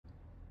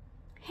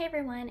Hey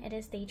everyone, it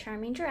is the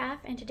Charming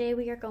Giraffe, and today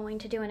we are going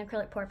to do an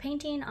acrylic pour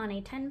painting on a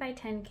 10 by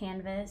 10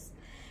 canvas.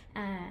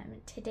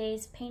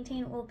 Today's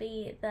painting will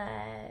be the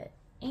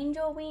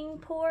angel wing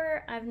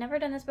pour. I've never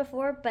done this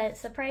before, but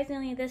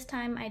surprisingly this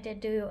time I did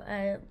do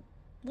a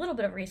little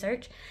bit of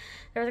research.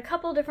 There's a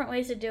couple different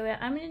ways to do it.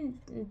 I'm going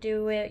to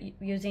do it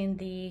using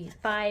the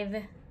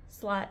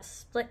 5-slot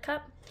split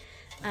cup.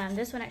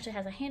 This one actually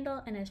has a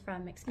handle and is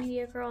from Mixed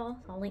Media Girl,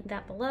 so I'll link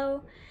that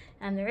below.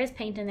 There is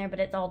paint in there, but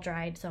it's all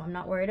dried, so I'm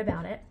not worried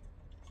about it.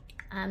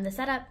 The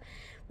setup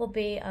will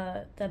be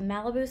the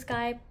Malibu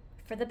sky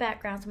for the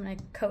background, so I'm going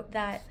to coat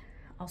that.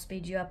 I'll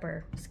speed you up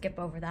or skip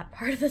over that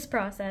part of this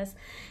process.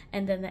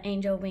 And then the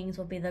angel wings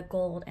will be the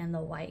gold and the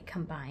white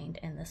combined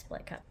in the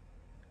split cup.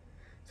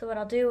 So what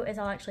I'll do is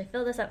I'll actually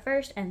fill this up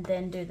first and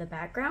then do the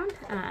background,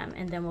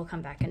 and then we'll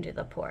come back and do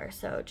the pour.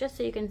 So just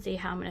so you can see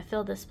how I'm going to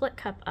fill the split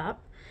cup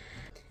up.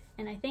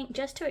 And I think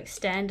just to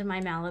extend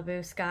my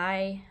Malibu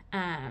sky,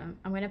 I'm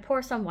going to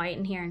pour some white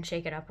in here and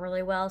shake it up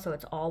really well so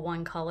it's all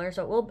one color.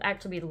 So it will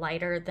actually be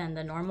lighter than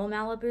the normal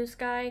Malibu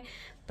sky,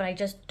 but I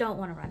just don't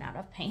want to run out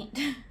of paint.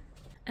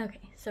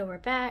 Okay, so we're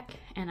back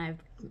and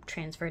I've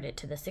transferred it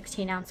to the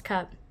 16-ounce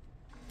cup.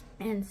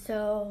 And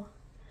so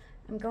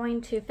I'm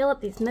going to fill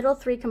up these middle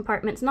 3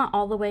 compartments, not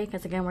all the way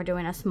because again we're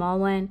doing a small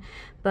one,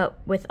 but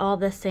with all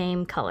the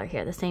same color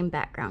here, the same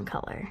background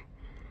color.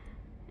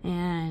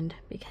 And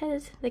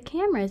because the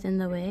camera is in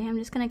the way, I'm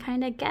just going to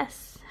kind of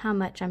guess how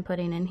much I'm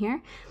putting in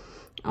here.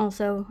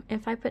 Also,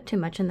 if I put too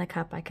much in the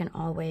cup, I can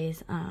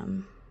always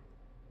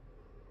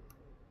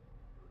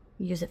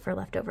use it for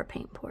leftover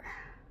paint pour.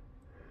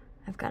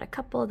 I've got a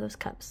couple of those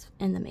cups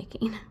in the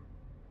making.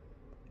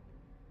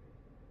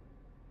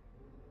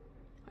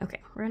 Okay,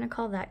 we're going to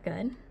call that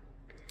good.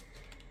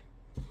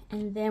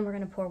 And then we're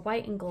going to pour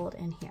white and gold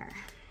in here.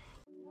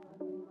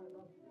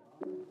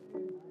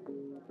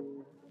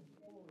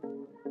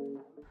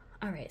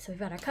 Alright, so we've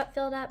got our cup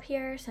filled up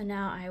here, so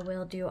now I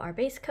will do our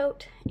base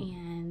coat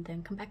and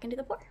then come back and do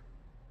the pour.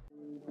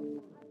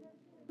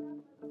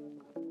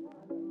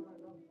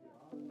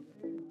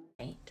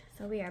 Right,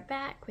 so we are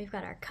back. We've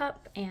got our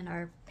cup and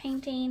our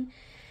painting.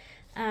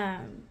 We're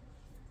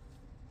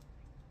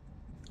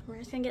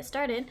just gonna get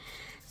started.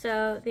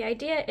 So the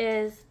idea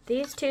is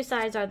these 2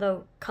 sides are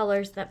the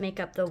colors that make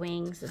up the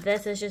wings.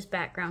 This is just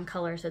background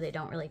color so they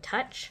don't really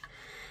touch.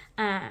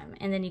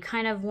 And then you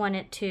kind of want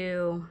it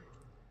to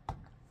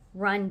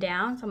run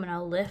down, so I'm going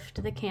to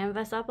lift the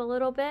canvas up a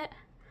little bit.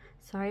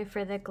 Sorry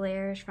for the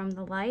glares from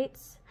the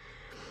lights.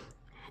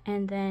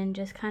 And then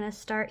just kind of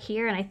start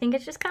here, and I think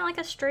it's just kind of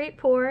like a straight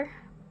pour.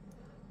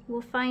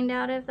 We'll find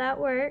out if that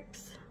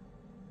works.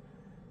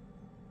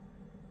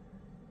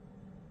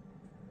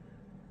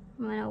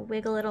 I'm going to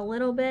wiggle it a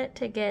little bit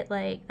to get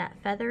like that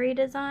feathery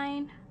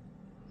design.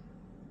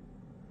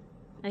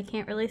 I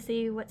can't really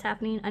see what's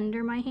happening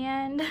under my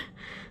hand,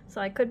 so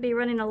I could be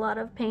running a lot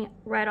of paint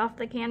right off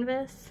the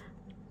canvas,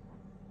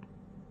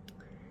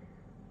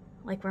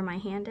 like where my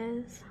hand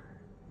is.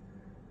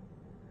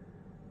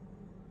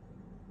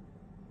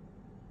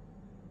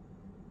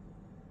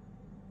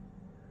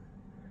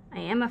 I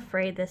am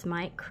afraid this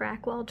might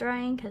crack while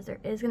drying because there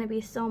is going to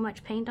be so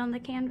much paint on the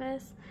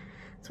canvas.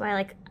 That's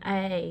why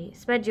I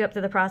sped you up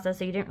through the process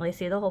so you didn't really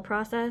see the whole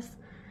process,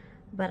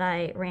 but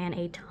I ran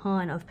a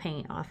ton of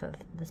paint off of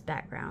this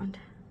background.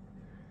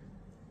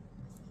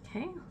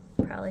 Okay,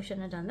 probably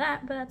shouldn't have done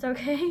that, but that's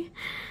okay.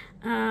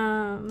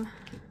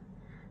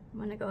 I'm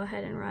gonna go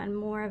ahead and run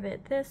more of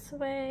it this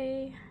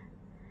way.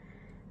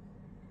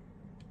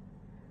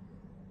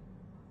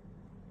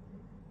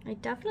 I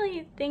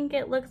definitely think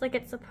it looks like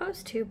it's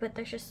supposed to, but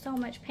there's just so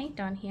much paint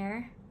on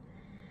here.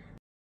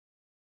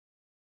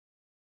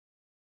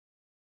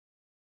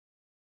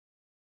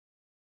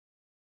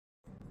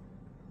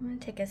 I'm gonna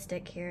take a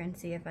stick here and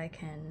see if I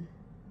can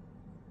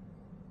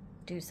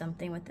do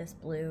something with this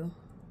blue.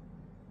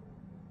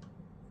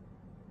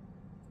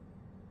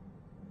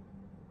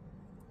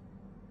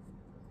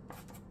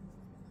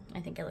 I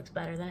think it looks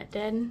better than it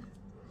did.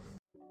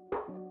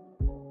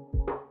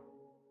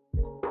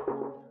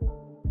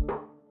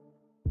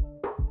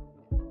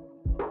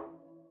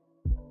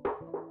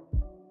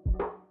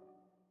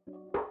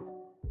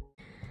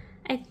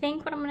 I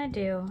think what I'm gonna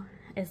do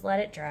is let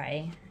it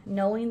dry,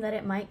 knowing that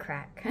it might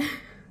crack,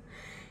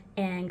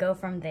 and go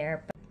from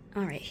there.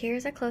 All right,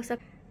 here's a close-up.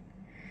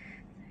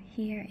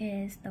 Here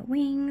is the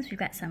wings. We've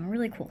got some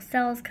really cool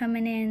cells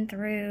coming in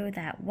through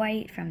that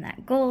white from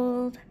that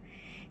gold.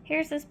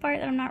 Here's this part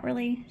that I'm not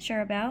really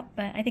sure about,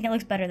 but I think it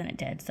looks better than it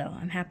did, so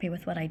I'm happy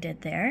with what I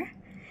did there.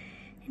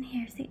 And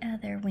here's the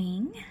other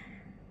wing.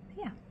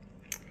 Yeah.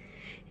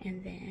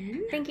 And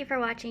then, thank you for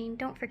watching.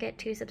 Don't forget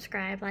to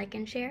subscribe, like,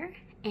 and share,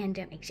 and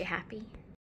do what makes you happy.